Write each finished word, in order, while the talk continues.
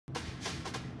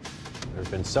There's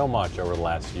been so much over the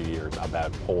last few years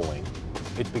about polling.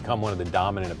 It's become one of the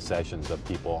dominant obsessions of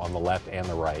people on the left and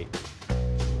the right.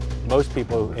 Most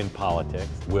people in politics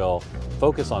will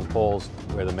focus on polls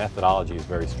where the methodology is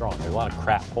very strong. There's a lot of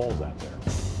crap polls out there.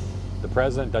 The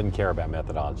president doesn't care about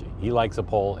methodology. He likes a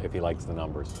poll if he likes the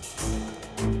numbers.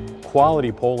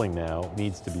 Quality polling now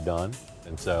needs to be done,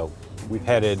 and so we've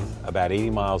headed about 80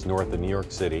 miles north of New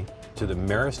York City to the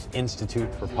Marist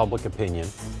Institute for Public Opinion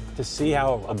to see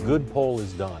how a good poll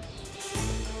is done.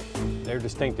 They're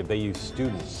distinctive. They use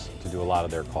students to do a lot of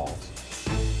their calls.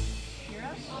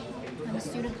 I'm a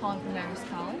student calling from Marist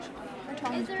College. We're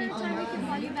talking to people in your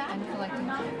community and collecting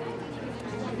data.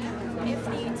 If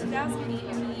the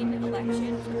 2018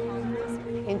 election for Congress.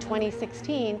 In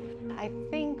 2016, I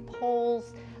think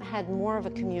polls had more of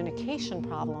a communication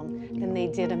problem than they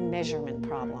did a measurement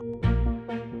problem.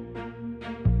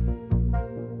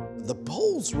 The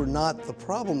polls were not the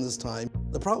problem this time.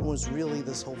 The problem was really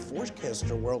this whole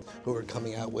forecaster world who were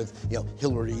coming out with,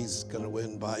 Hillary's going to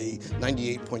win by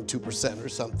 98.2% or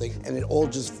something, and it all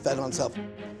just fed on itself.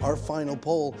 Our final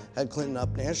poll had Clinton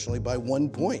up nationally by 1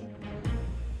 point.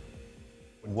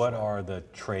 What are the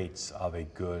traits of a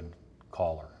good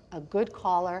caller? A good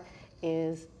caller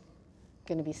is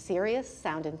going to be serious,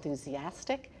 sound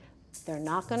enthusiastic. They're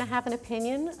not going to have an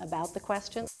opinion about the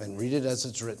question. And read it as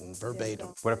it's written,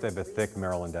 verbatim. What if they have a thick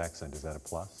Maryland accent? Is that a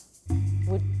plus?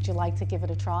 Would you like to give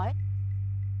it a try?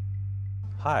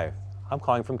 Hi, I'm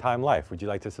calling from Time Life. Would you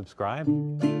like to subscribe?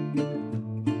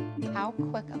 How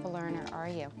quick of a learner are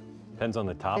you? Depends on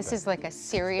the topic. This is like a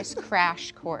serious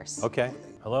crash course. Okay.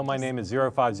 Hello, my name is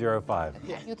 0505.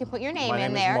 You can put your name in there.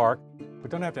 My name is Mark. But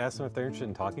don't I have to ask them if they're interested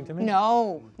in talking to me?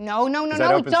 No.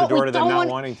 That opens the door to them not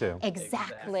wanting to.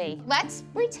 Exactly. Let's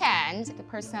pretend the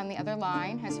person on the other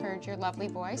line has heard your lovely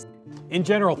voice. In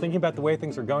general, thinking about the way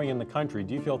things are going in the country,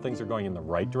 do you feel things are going in the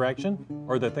right direction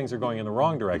or that things are going in the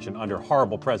wrong direction under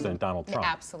horrible President Donald Trump?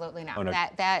 Absolutely not. Oh, no.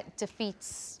 That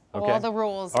defeats Okay. all the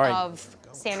rules All right. of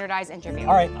standardized interview.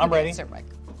 All right, I'm ready. Sir Rick.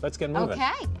 Let's get moving.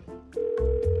 Okay.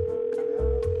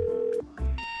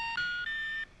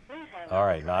 All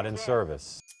right, not in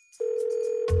service.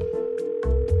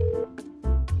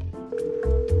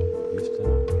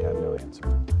 Houston, we have no answer.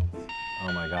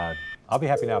 Oh my God. I'll be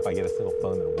happy now if I get a single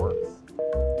phone that works.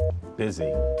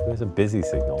 Busy. There's a busy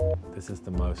signal. This is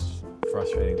the most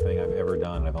frustrating thing I've ever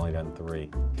done. I've only done 3.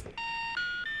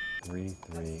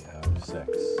 3306.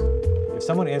 If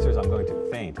someone answers, I'm going to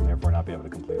faint and therefore not be able to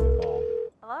complete the call.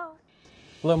 Hello?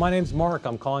 Hello, my name's Mark.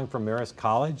 I'm calling from Marist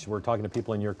College. We're talking to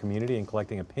people in your community and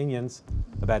collecting opinions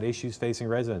about issues facing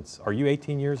residents. Are you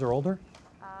 18 years or older?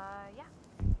 Yeah.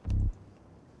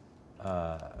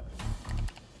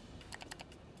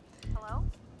 Hello?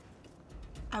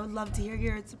 I would love to hear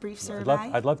your brief survey.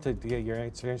 I'd love to get your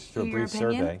answers to a Hear your brief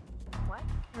opinion? survey. What?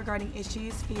 Regarding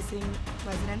issues facing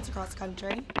residents across the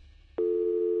country.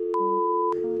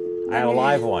 I have a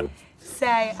live one.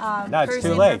 Say, No, it's too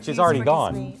person late. She's refused already to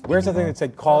gone. participate. Where's the thing that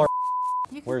said call her?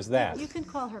 Where's that? You can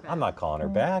call her back. I'm not calling her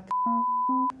back.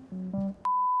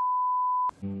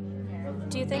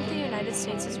 Do you think the United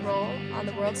States' role on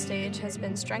the world stage has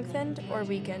been strengthened or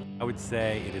weakened? I would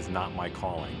say it is not my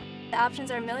calling. The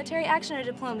options are military action or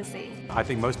diplomacy. I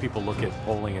think most people look at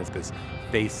polling as this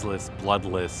faceless,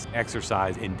 bloodless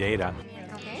exercise in data.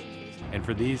 Okay. And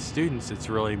for these students, it's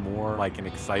really more like an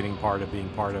exciting part of being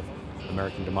part of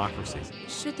American democracy.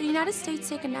 Should the United States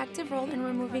take an active role in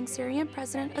removing Syrian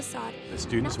President Assad? The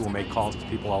students will make calls to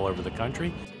people all over the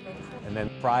country, and then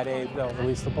Friday they'll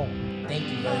release the poll. Thank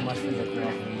you very much for your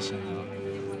cooperation.